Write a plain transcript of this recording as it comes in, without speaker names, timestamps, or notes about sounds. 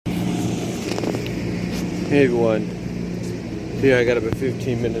Hey everyone, here I got about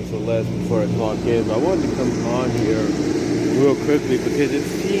 15 minutes or less before I clock in, but I wanted to come on here real quickly because it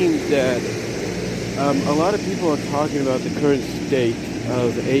seems that a lot of people are talking about the current state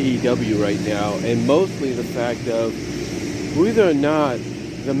of AEW right now, and mostly the fact of whether or not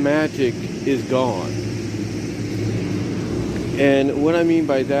the magic is gone. And what I mean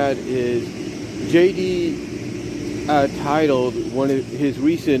by that is JD titled one of his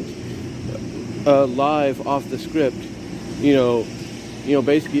recent live off the script,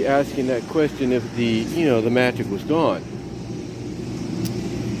 basically asking that question if the magic was gone.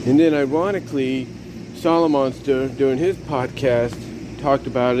 And then ironically, Solomonster during his podcast talked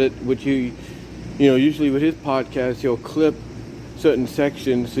about it, which usually with his podcast he'll clip certain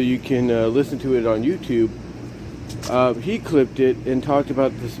sections so you can listen to it on YouTube. He clipped it and talked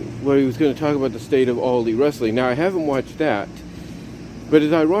about this, where he was going to talk about the state of All Elite Wrestling. Now I haven't watched that, but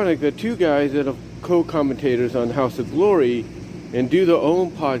it's ironic that two guys that are co-commentators on House of Glory and do their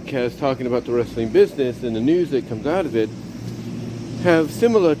own podcast talking about the wrestling business and the news that comes out of it have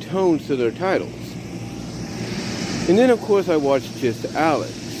similar tones to their titles. And then of course I watched Just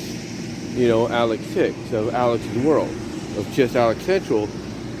Alex, Alex Six of Alex's World, of Just Alex Central,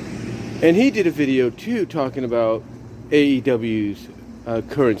 and he did a video too talking about AEW's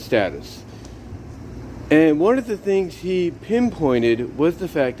current status. And one of the things he pinpointed was the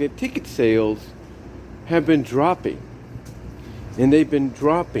fact that ticket sales have been dropping. And they've been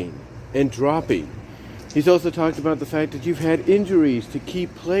dropping and dropping. He's also talked about the fact that you've had injuries to key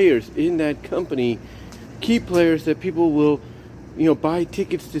players in that company, key players that people will, buy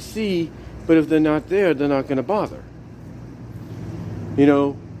tickets to see, but if they're not there, they're not going to bother.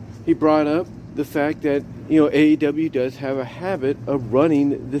 He brought up the fact that, AEW does have a habit of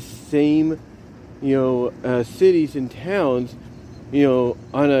running the same cities and towns,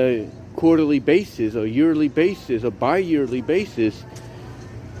 on a quarterly basis, or yearly basis, or bi-yearly basis,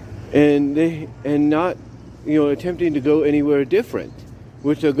 and not, attempting to go anywhere different,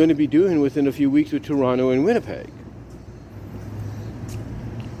 which they're going to be doing within a few weeks with Toronto and Winnipeg.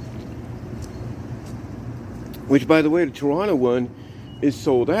 Which, by the way, the Toronto one is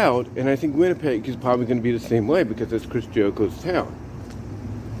sold out, and I think Winnipeg is probably going to be the same way because that's Chris Jericho's town.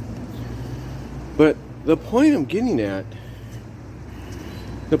 But the point I'm getting at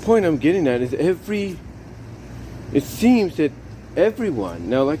is it seems that everyone,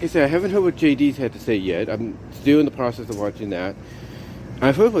 now like I said, I haven't heard what JD's had to say yet. I'm still in the process of watching that. I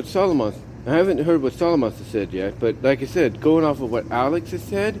haven't heard what Solomon has said yet, but like I said, going off of what Alex has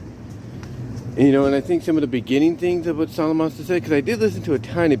said, and I think some of the beginning things of what Solomon has said, because I did listen to a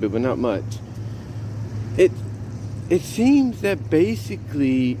tiny bit, but not much. It seems that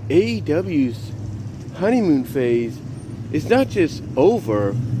basically AEW's honeymoon phase is not just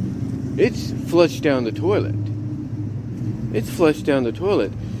over, it's flushed down the toilet. It's flushed down the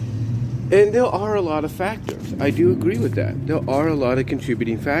toilet. And there are a lot of factors. I do agree with that. There are a lot of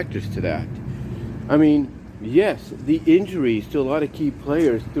contributing factors to that. I mean, yes, the injuries to a lot of key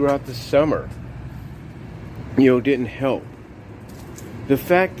players throughout the summer, didn't help. The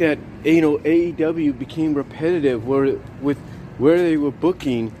fact that, AEW became repetitive where they were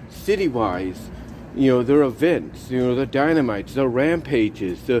booking city-wise, their events, the Dynamites, the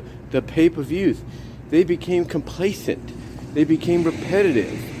Rampages, the pay-per-views, they became complacent. They became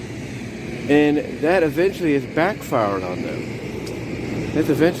repetitive. And that eventually has backfired on them.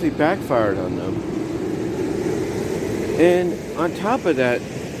 And on top of that,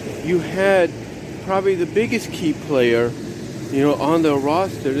 you had probably the biggest key player, on the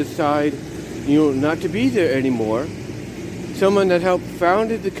roster decide, not to be there anymore. Someone that helped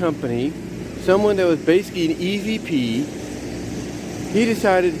founded the company, someone that was basically an EVP, he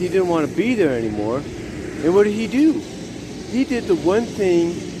decided he didn't want to be there anymore. And what did he do? He did the one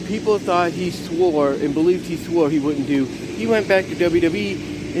thing people thought he swore and believed he swore he wouldn't do. He went back to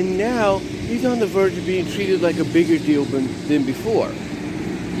WWE, and now he's on the verge of being treated like a bigger deal than before.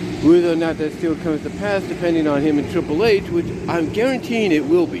 Whether or not that still comes to pass, depending on him and Triple H, which I'm guaranteeing it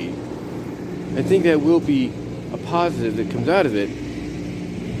will be. I think that will be a positive that comes out of it.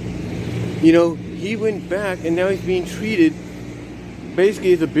 He went back, and now he's being treated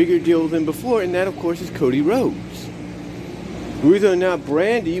basically as a bigger deal than before, and that, of course, is Cody Rhodes. Whether or not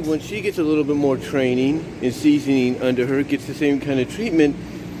Brandy, when she gets a little bit more training and seasoning under her, gets the same kind of treatment,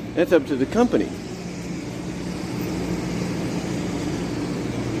 that's up to the company.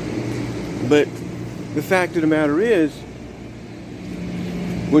 But the fact of the matter is,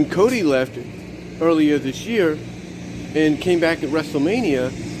 when Cody left earlier this year and came back at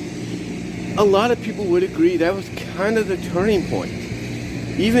WrestleMania, a lot of people would agree that was kind of the turning point.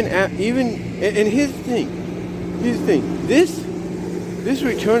 And his thing, here's the thing. This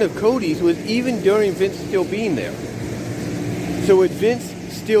return of Cody's was even during Vince still being there. So with Vince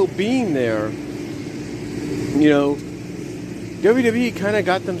still being there, you know, WWE kind of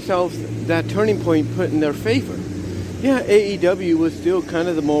got themselves that turning point put in their favor. Yeah, AEW was still kind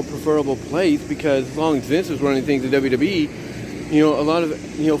of the more preferable place because as long as Vince was running things at WWE, you know, a lot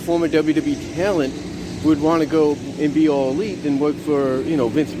of, you know, former WWE talent would want to go and be all elite and work for, you know,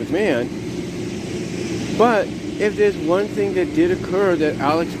 Vince McMahon. But if there's one thing that did occur that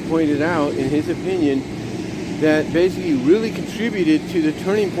Alex pointed out, in his opinion, that basically really contributed to the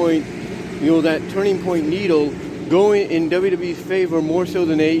turning point, you know, that turning point needle going in WWE's favor more so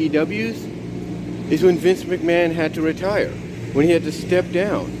than AEW's, is when Vince McMahon had to retire, when he had to step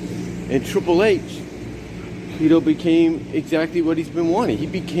down. And Triple H, you know, became exactly what he's been wanting. He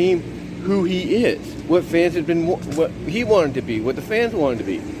became who he is, what fans had been, what he wanted to be, what the fans wanted to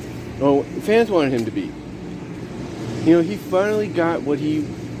be, or fans wanted him to be. You know, he finally got what he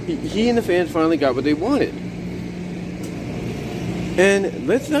and the fans finally got what they wanted. And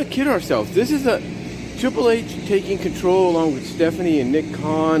let's not kid ourselves. This is a Triple H taking control along with Stephanie and Nick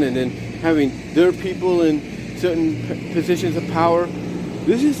Khan, and then having their people in certain positions of power.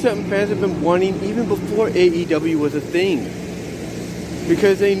 This is something fans have been wanting even before AEW was a thing.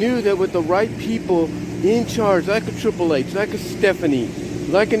 Because they knew that with the right people in charge, like a Triple H, like a Stephanie,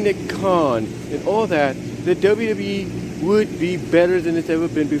 like a Nick Khan, and all that, that WWE would be better than it's ever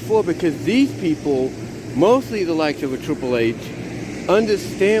been before. Because these people, mostly the likes of a Triple H,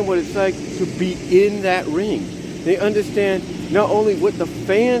 understand what it's like to be in that ring. They understand not only what the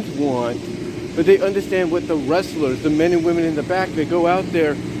fans want, but they understand what the wrestlers, the men and women in the back that go out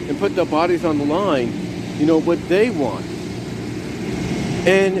there and put their bodies on the line, you know, what they want.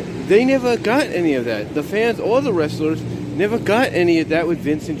 And they never got any of that. The fans or the wrestlers never got any of that with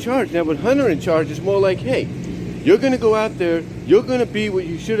Vince in charge. Now with Hunter in charge, it's more like, hey, you're going to go out there, you're going to be what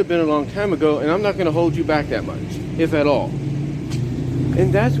you should have been a long time ago, and I'm not going to hold you back that much, if at all.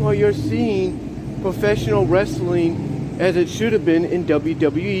 And that's why you're seeing professional wrestling as it should have been in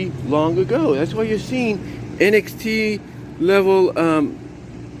WWE long ago. That's why you're seeing NXT level,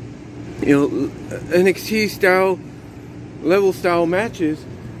 NXT style, level style matches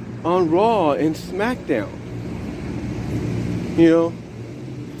on Raw and SmackDown. You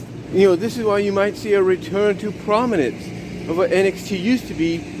know, this is why you might see a return to prominence of what NXT used to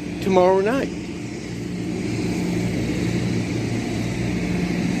be tomorrow night.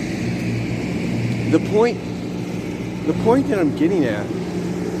 The point that I'm getting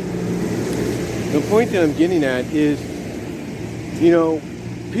at is, you know,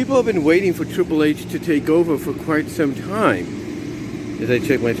 people have been waiting for Triple H to take over for quite some time, as I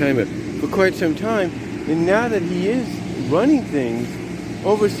check my time, for quite some time, and now that he is running things,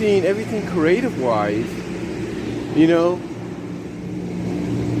 overseeing everything creative-wise, you know,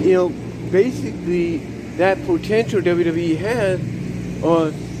 basically that potential WWE had,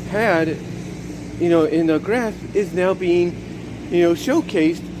 you know, in their grasp is now being, you know,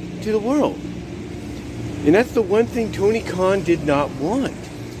 showcased to the world. And that's the one thing Tony Khan did not want.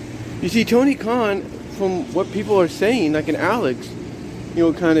 You see, Tony Khan, from what people are saying, like an Alex, you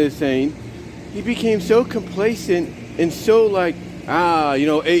know, kind of saying, he became so complacent and so like, you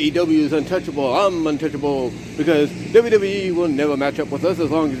know, AEW is untouchable, I'm untouchable, because WWE will never match up with us as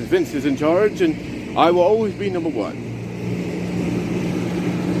long as Vince is in charge, and I will always be number one.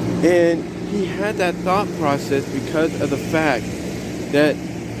 And he had that thought process because of the fact that,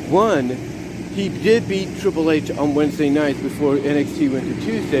 one, he did beat Triple H on Wednesday nights before NXT went to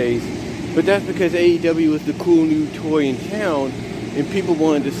Tuesdays, but that's because AEW was the cool new toy in town, and people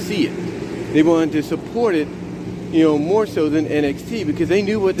wanted to see it. They wanted to support it, you know, more so than NXT, because they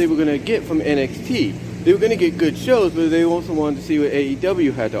knew what they were going to get from NXT. They were going to get good shows, but they also wanted to see what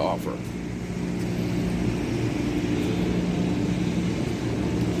AEW had to offer.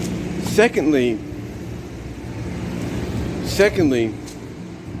 Secondly,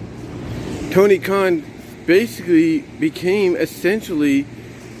 Tony Khan basically became essentially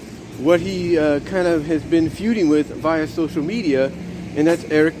what he kind of has been feuding with via social media, and that's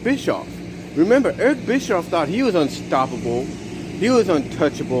Eric Bischoff. Remember, Eric Bischoff thought he was unstoppable, he was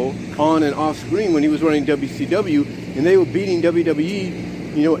untouchable on and off screen when he was running WCW, and they were beating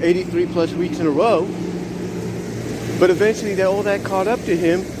WWE, you know, 83 plus weeks in a row. But eventually all that caught up to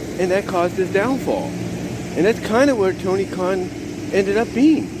him, and that caused his downfall. And that's kind of where Tony Khan ended up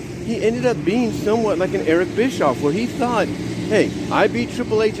being. He ended up being somewhat like an Eric Bischoff, where he thought, hey, I beat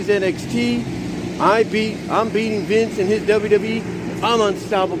Triple H's NXT, I'm beating Vince and his WWE, I'm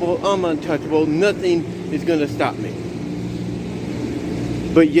unstoppable, I'm untouchable, nothing is going to stop me.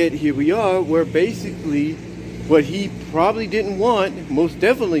 But yet here we are, where basically what he probably didn't want, most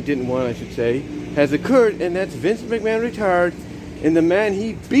definitely didn't want, I should say, has occurred, and that's Vince McMahon retired, and the man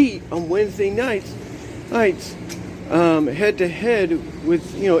he beat on Wednesday nights, head to head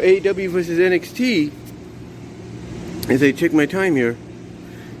with AEW versus NXT, as I check my time here,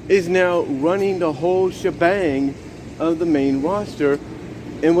 is now running the whole shebang of the main roster.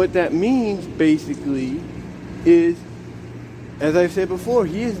 And what that means basically is, as I've said before,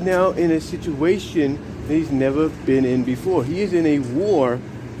 he is now in a situation that he's never been in before. He is in a war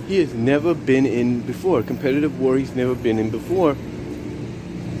he has never been in before, a competitive war he's never been in before.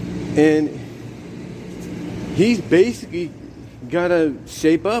 And he's basically got to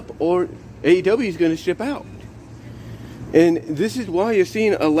shape up, or AEW is going to ship out. And this is why you're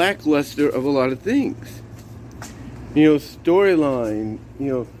seeing a lackluster of a lot of things. Storylines,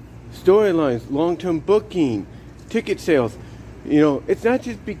 long-term booking, ticket sales. It's not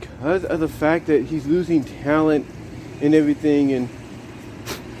just because of the fact that he's losing talent and everything, and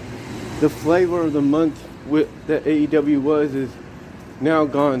the flavor of the month that AEW is now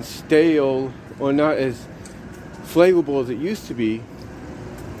gone stale, or not as flavorful as it used to be.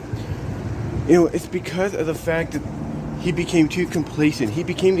 It's because of the fact that he became too complacent. He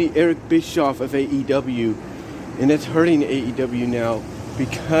became the Eric Bischoff of AEW, and that's hurting AEW now,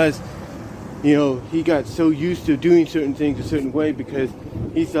 because he got so used to doing certain things a certain way because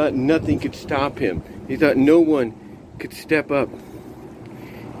he thought nothing could stop him. He thought no one could step up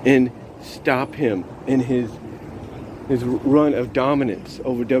and stop him in his run of dominance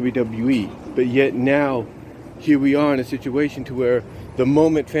over WWE. But yet now, here we are in a situation to where the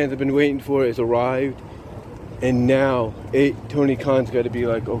moment fans have been waiting for has arrived, and now Tony Khan's got to be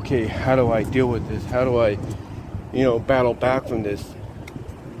like, okay, how do I deal with this? How do I, battle back from this?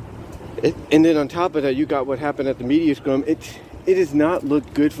 And then on top of that, you got what happened at the media scrum. It does not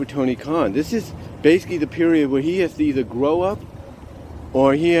look good for Tony Khan. This is basically the period where he has to either grow up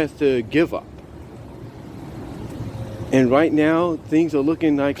or he has to give up. And right now, things are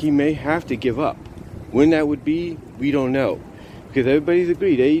looking like he may have to give up. When that would be, we don't know. Because everybody's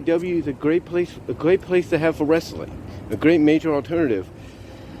agreed, AEW is a great place to have for wrestling. A great major alternative.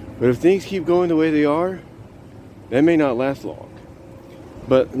 But if things keep going the way they are, that may not last long.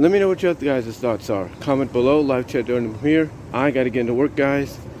 But let me know what your guys' thoughts are. Comment below, live chat during the premiere. I got to get into work,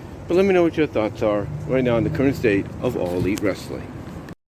 guys. But let me know what your thoughts are right now on the current state of All Elite Wrestling.